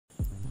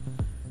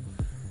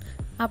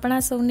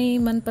આપણા સૌની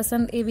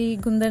મનપસંદ એવી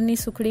ગુંદરની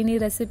સુખડીની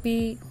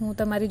રેસીપી હું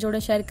તમારી જોડે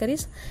શેર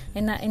કરીશ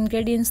એના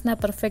ઇન્ગ્રેડિયન્ટ્સના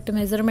પરફેક્ટ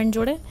મેઝરમેન્ટ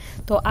જોડે.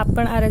 તો આપ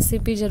પણ આ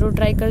રેસીપી જરૂર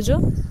ટ્રાય કરજો.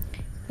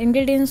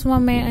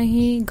 ઇન્ગ્રેડિયન્ટ્સમાં મેં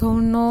અહીં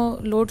ઘઉંનો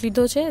લોટ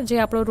લીધો છે, જે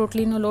આપણો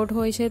રોટલીનો લોટ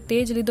હોય છે તે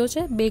જ લીધો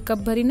છે 2 કપ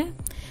ભરીને.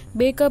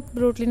 2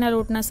 કપ રોટલીના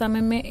લોટના સામે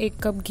મેં 1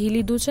 કપ ઘી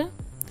લીધું છે,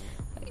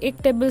 1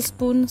 ટેબલ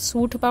સ્પૂન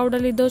સૂંઠ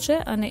પાવડર લીધો છે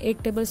અને 1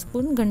 ટેબલ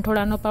સ્પૂન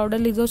ગંઠોડાનો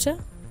પાવડર લીધો છે.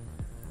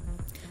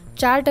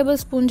 4 ટેબલ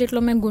સ્પૂન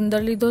જેટલો મેં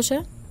ગુંદર લીધો છે,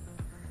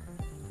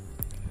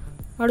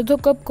 અડધો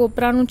કપ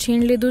કોપરાનું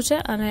છીણ લીધું છે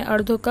અને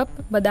અડધો કપ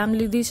બદામ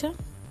લીધી છે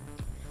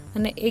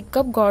અને 1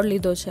 કપ ગોળ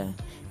લીધો છે.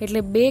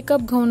 એટલે 2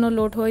 કપ ઘઉંનો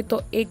લોટ હોય તો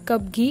 1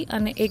 કપ ઘી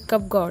અને 1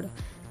 કપ ગોળ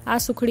આ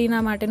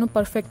સુખડીના માટેનું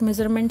પરફેક્ટ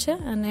મેઝરમેન્ટ છે.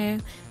 અને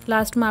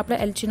લાસ્ટમાં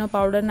આપણે એલચીનો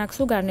પાવડર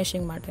નાખશું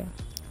ગાર્નિશિંગ માટે.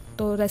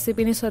 તો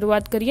રેસીપીની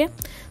શરૂઆત કરીએ.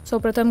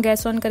 સૌપ્રથમ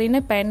ગેસ ઓન કરીને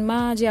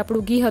પેનમાં જે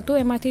આપણું ઘી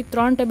હતું એમાંથી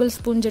 3 ટેબલ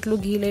સ્પૂન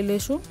જેટલું ઘી લઈ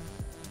લઈશું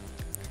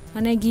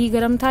અને ઘી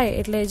ગરમ થાય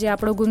એટલે જે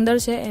આપણો ગુંદર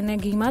છે એને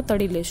ઘીમાં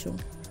તળી લઈશું.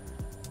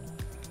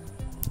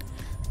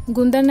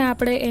 ગુંદરને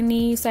આપણે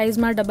એની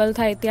સાઇઝમાં ડબલ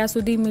થાય ત્યાં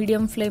સુધી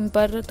મીડિયમ ફ્લેમ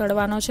પર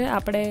તળવાનો છે.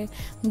 આપણે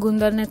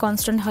ગુંદરને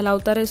કોન્સ્ટન્ટ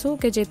હલાવતા રહીશું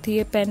કે જેથી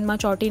એ પેનમાં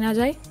ચોંટી ના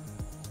જાય.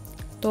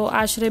 તો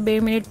આશરે 2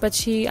 મિનિટ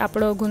પછી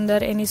આપણો ગુંદર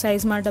એની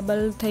સાઇઝમાં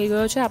ડબલ થઈ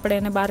ગયો છે. આપણે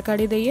એને બહાર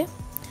કાઢી દઈએ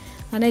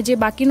અને જે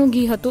બાકીનું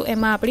ઘી હતું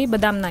એમાં આપણી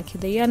બદામ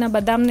નાખી દઈએ અને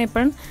બદામને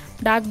પણ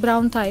ડાર્ક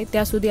બ્રાઉન થાય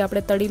ત્યાં સુધી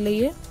આપણે તળી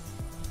લઈએ.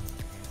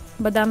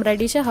 બદામ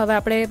રેડી છે. હવે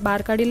આપણે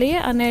બહાર કાઢી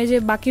લઈએ અને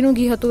જે બાકીનું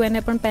ઘી હતું એને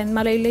પણ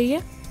પેનમાં લઈ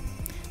લઈએ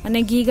અને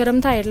ઘી ગરમ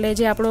થાય એટલે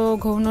જે આપણો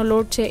ઘઉંનો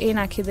લોટ છે એ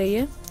નાખી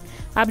દઈએ.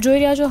 આપ જોઈ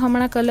રહ્યા છો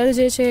હમણાં કલર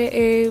જે છે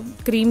એ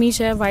ક્રીમી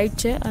છે, વ્હાઈટ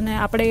છે અને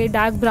આપણે એ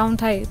ડાર્ક બ્રાઉન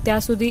થાય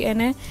ત્યાં સુધી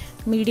એને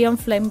મીડિયમ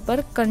ફ્લેમ પર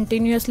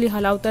કન્ટિન્યુઅસલી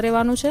હલાવતા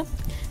રહેવાનું છે,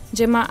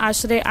 જેમાં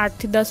આશરે 8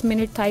 થી 10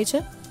 મિનિટ થાય છે.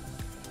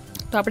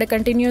 તો આપણે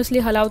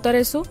કન્ટિન્યુઅસલી હલાવતા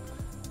રહીશું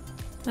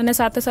અને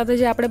સાથે સાથે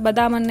જે આપણે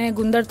બદામ અને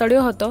ગુંદર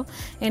તળ્યો હતો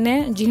એને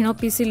ઝીણો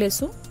પીસી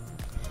લેશું.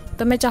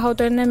 તમે ચાહો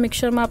તો એને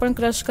મિક્સરમાં પણ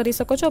ક્રશ કરી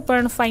શકો છો,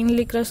 પણ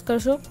ફાઇનલી ક્રશ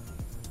કરશો.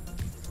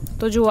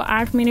 તો જુઓ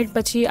 8 મિનિટ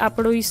પછી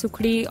આપણી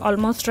સુખડી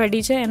ઓલમોસ્ટ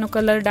રેડી છે. એનો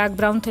કલર ડાર્ક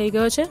બ્રાઉન થઈ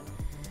ગયો છે.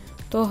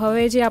 તો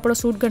હવે જે આપણો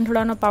સૂંઠ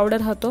ગંઠોડાનો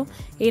પાવડર હતો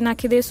એ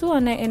નાખી દઈશું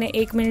અને એને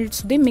 1 મિનિટ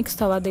સુધી મિક્સ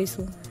થવા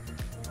દઈશું.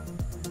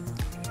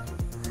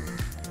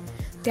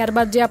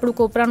 ત્યારબાદ જે આપણું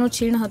કોપરાનું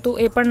છીણ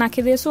હતું એ પણ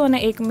નાખી દઈશું અને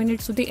 1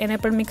 મિનિટ સુધી એને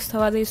પણ મિક્સ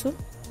થવા દઈશું.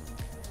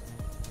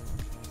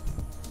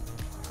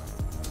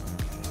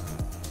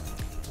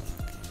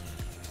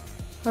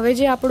 હવે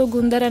જે આપણું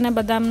ગુંદર અને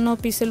બદામનો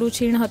પીસેલું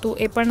છીણ હતું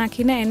એ પણ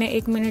નાખીને એને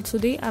 1 મિનિટ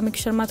સુધી આ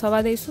મિક્સરમાં થવા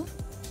દઈશું.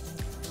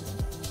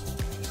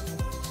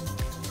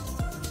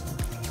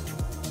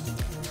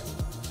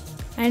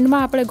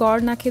 એન્ડમાં આપણે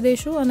ગોળ નાખી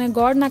દઈશું અને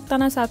ગોળ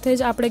નાખતાના સાથે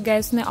જ આપણે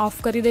ગેસને ઓફ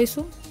કરી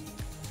દઈશું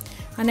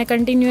અને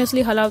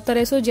કન્ટિન્યુઅસલી હલાવતા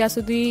રહીશું જ્યાં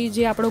સુધી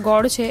જે આપણો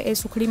ગોળ છે એ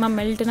સુખડીમાં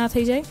મેલ્ટ ના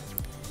થઈ જાય.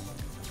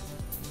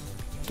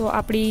 તો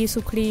આપણી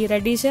સુખડી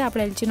રેડી છે.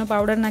 આપણે એલચીનો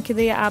પાવડર નાખી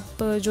દઈએ. આપ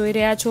જોઈ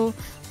રહ્યા છો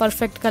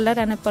પરફેક્ટ કલર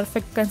અને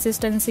પરફેક્ટ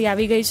કન્સિસ્ટન્સી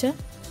આવી ગઈ છે.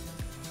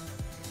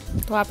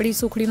 તો આપણી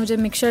સુખડીનું જે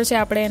મિક્સર છે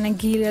આપણે એને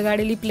ઘી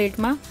લગાડેલી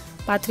પ્લેટમાં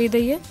પાથરી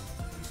દઈએ.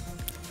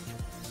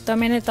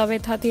 તમે એને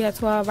તવેથાથી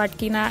અથવા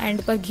વાટકીના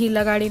એન્ડ પર ઘી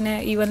લગાડીને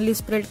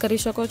ઇવનલી સ્પ્રેડ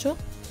કરી શકો છો.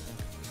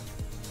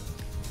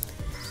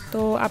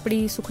 તો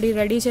આપણી સુખડી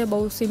રેડી છે.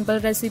 બહુ સિમ્પલ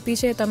રેસીપી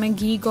છે. તમે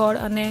ઘી, ગોળ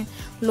અને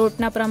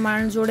લોટના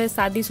પ્રમાણ જોડે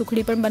સાદી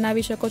સુખડી પણ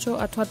બનાવી શકો છો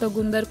અથવા તો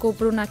ગુંદર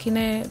કોપરું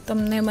નાખીને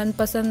તમને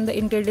મનપસંદ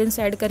ઇન્ગ્રેડિયન્ટ્સ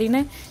એડ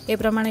કરીને એ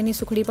પ્રમાણેની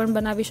સુખડી પણ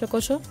બનાવી શકો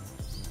છો.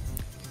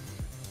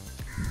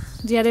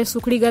 જ્યારે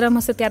સુખડી ગરમ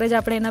હશે ત્યારે જ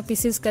આપણે એના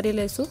પીસીસ કરી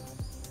લઈશું.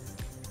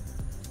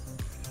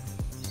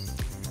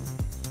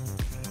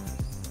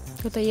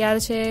 તો તૈયાર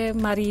છે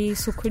મારી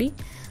સુખડી.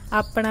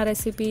 આપ પણ આ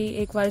રેસીપી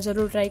એકવાર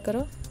જરૂર ટ્રાય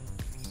કરો.